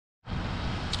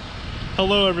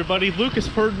Hello everybody, Lucas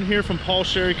Purden here from Paul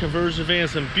Sherry Conversion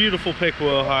Vans in beautiful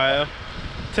Piqua, Ohio.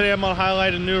 Today I'm going to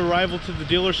highlight a new arrival to the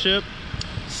dealership,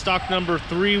 stock number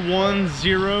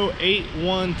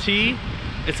 31081T.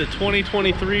 It's a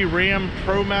 2023 Ram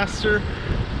ProMaster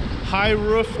high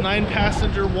roof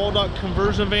 9-passenger Waldoch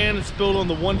conversion van. It's built on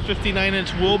the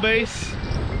 159-inch wheelbase.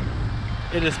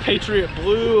 It is Patriot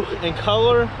blue in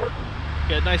color.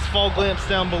 Got nice fog lamps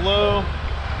down below,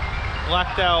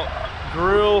 blacked out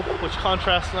grille, which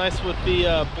contrasts nice with the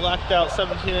blacked out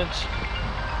 17-inch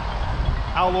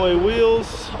alloy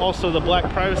wheels. Also the black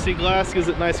privacy glass gives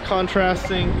it nice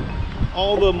contrasting.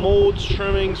 All the molds,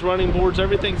 trimmings, running boards,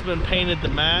 everything's been painted to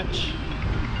match.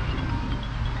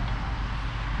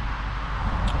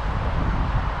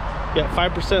 Got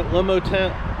 5% limo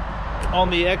tint on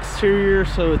the exterior,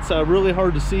 so it's really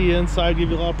hard to see inside, give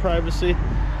you a lot of privacy.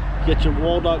 Get your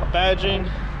Waldoch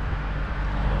badging.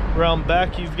 Around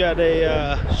back you've got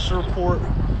a Sureport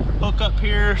hook up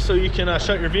here, so you can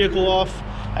shut your vehicle off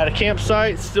at a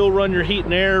campsite, still run your heat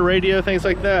and air, radio, things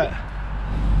like that.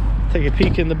 Take a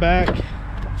peek in the back.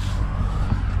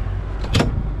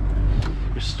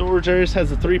 Your storage areas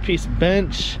has a 3-piece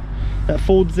bench that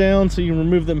folds down, so you can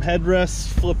remove them headrests,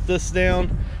 flip this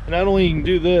down, and not only you can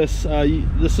do this,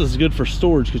 this is good for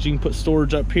storage because you can put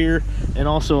storage up here and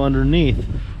also underneath.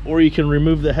 Or you can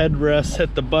remove the headrest,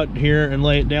 hit the button here, and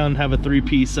lay it down and have a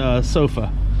 3-piece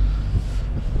sofa.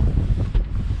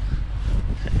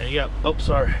 And you got, oh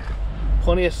sorry,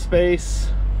 plenty of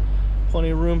space, plenty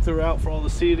of room throughout for all the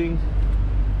seating.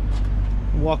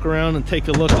 Walk around and take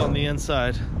a look on the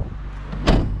inside.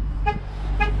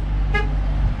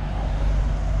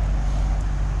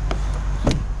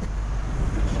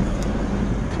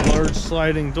 Large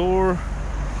sliding door,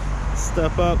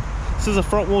 step up. This is a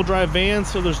front-wheel drive van,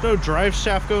 so there's no drive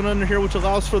shaft going under here, which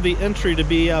allows for the entry to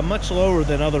be much lower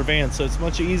than other vans, so it's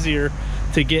much easier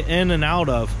to get in and out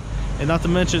of, and not to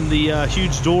mention the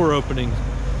huge door opening.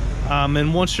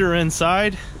 And once you're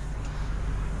inside,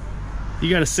 you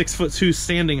got a 6'2"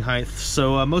 standing height,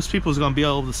 so most people is going to be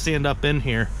able to stand up in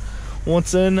here.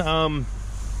 Once in,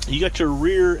 you got your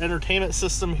rear entertainment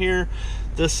system here.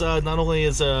 This not only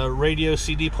is a radio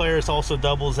CD player, it also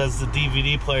doubles as the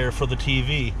DVD player for the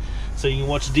TV. So you can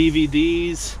watch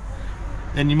DVDs,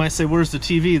 and you might say, where's the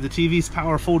TV? The TV's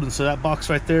power folding, so that box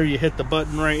right there, you hit the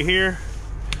button right here,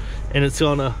 and it's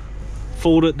gonna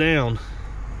fold it down.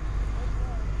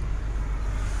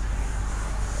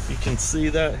 You can see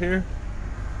that here.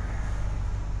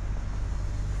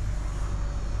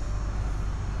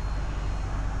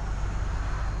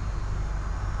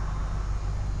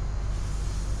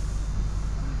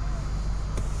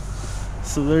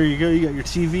 So there you go, you got your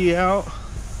TV out.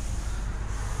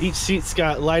 Each seat's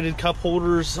got lighted cup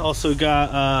holders, also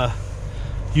got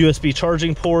USB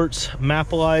charging ports,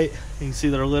 map light. You can see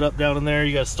they're lit up down in there.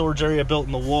 You got a storage area built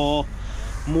in the wall.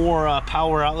 More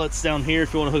power outlets down here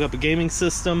if you want to hook up a gaming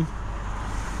system.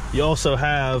 You also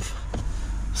have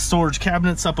storage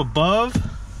cabinets up above.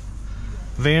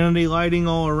 Vanity lighting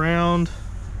all around.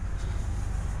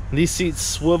 These seats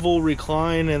swivel,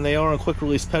 recline, and they are on quick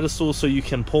release pedestals, so you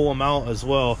can pull them out as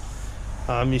well.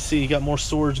 You see you got more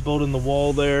storage built in the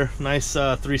wall there. Nice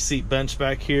 3-seat bench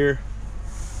back here.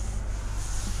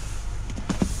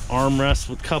 Armrests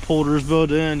with cup holders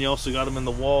built in. You also got them in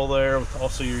the wall there with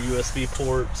also your USB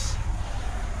ports.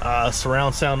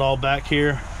 Surround sound all back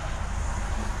here.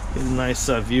 Get a nice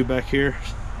view back here.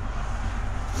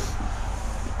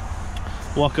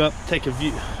 Walk up, take a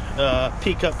view,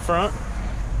 peek up front.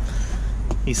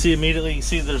 You see immediately, you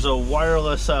see there's a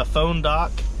wireless phone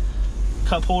dock,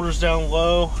 cup holders down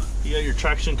low. You got your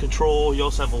traction control. You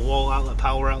also have a wall outlet,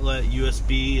 power outlet,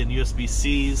 USB and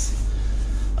USB-Cs,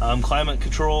 climate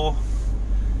control,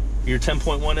 your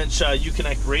 10.1-inch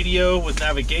Uconnect radio with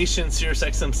navigation, Sirius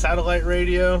XM satellite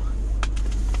radio,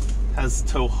 has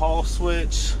tow haul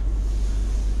switch,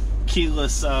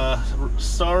 keyless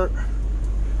start,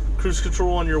 cruise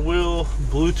control on your wheel,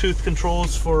 Bluetooth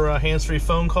controls for hands-free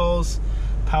phone calls,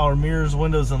 power mirrors,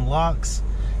 windows, and locks.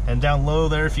 And down low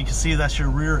there, if you can see, that's your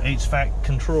rear HVAC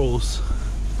controls.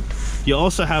 You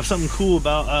also have something cool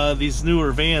about these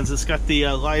newer vans. It's got the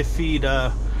live feed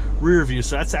rear view,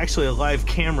 so that's actually a live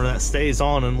camera that stays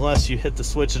on unless you hit the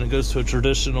switch and it goes to a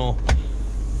traditional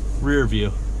rear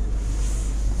view.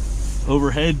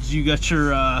 Overhead, you got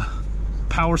your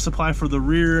power supply for the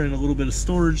rear and a little bit of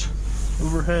storage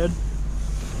overhead.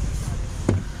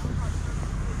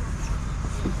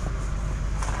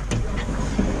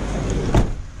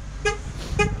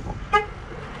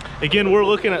 Again, we're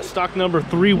looking at stock number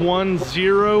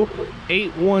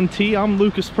 31081T. I'm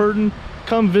Lucas Purden.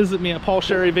 come visit me at Paul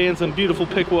Sherry Vans in beautiful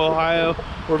Piqua, Ohio,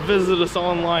 or visit us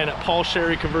online at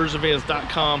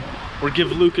paulsherryconversionvans.com, or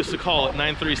give Lucas a call at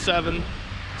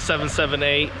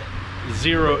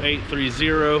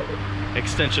 937-778-0830,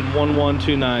 extension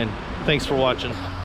 1129. Thanks for watching.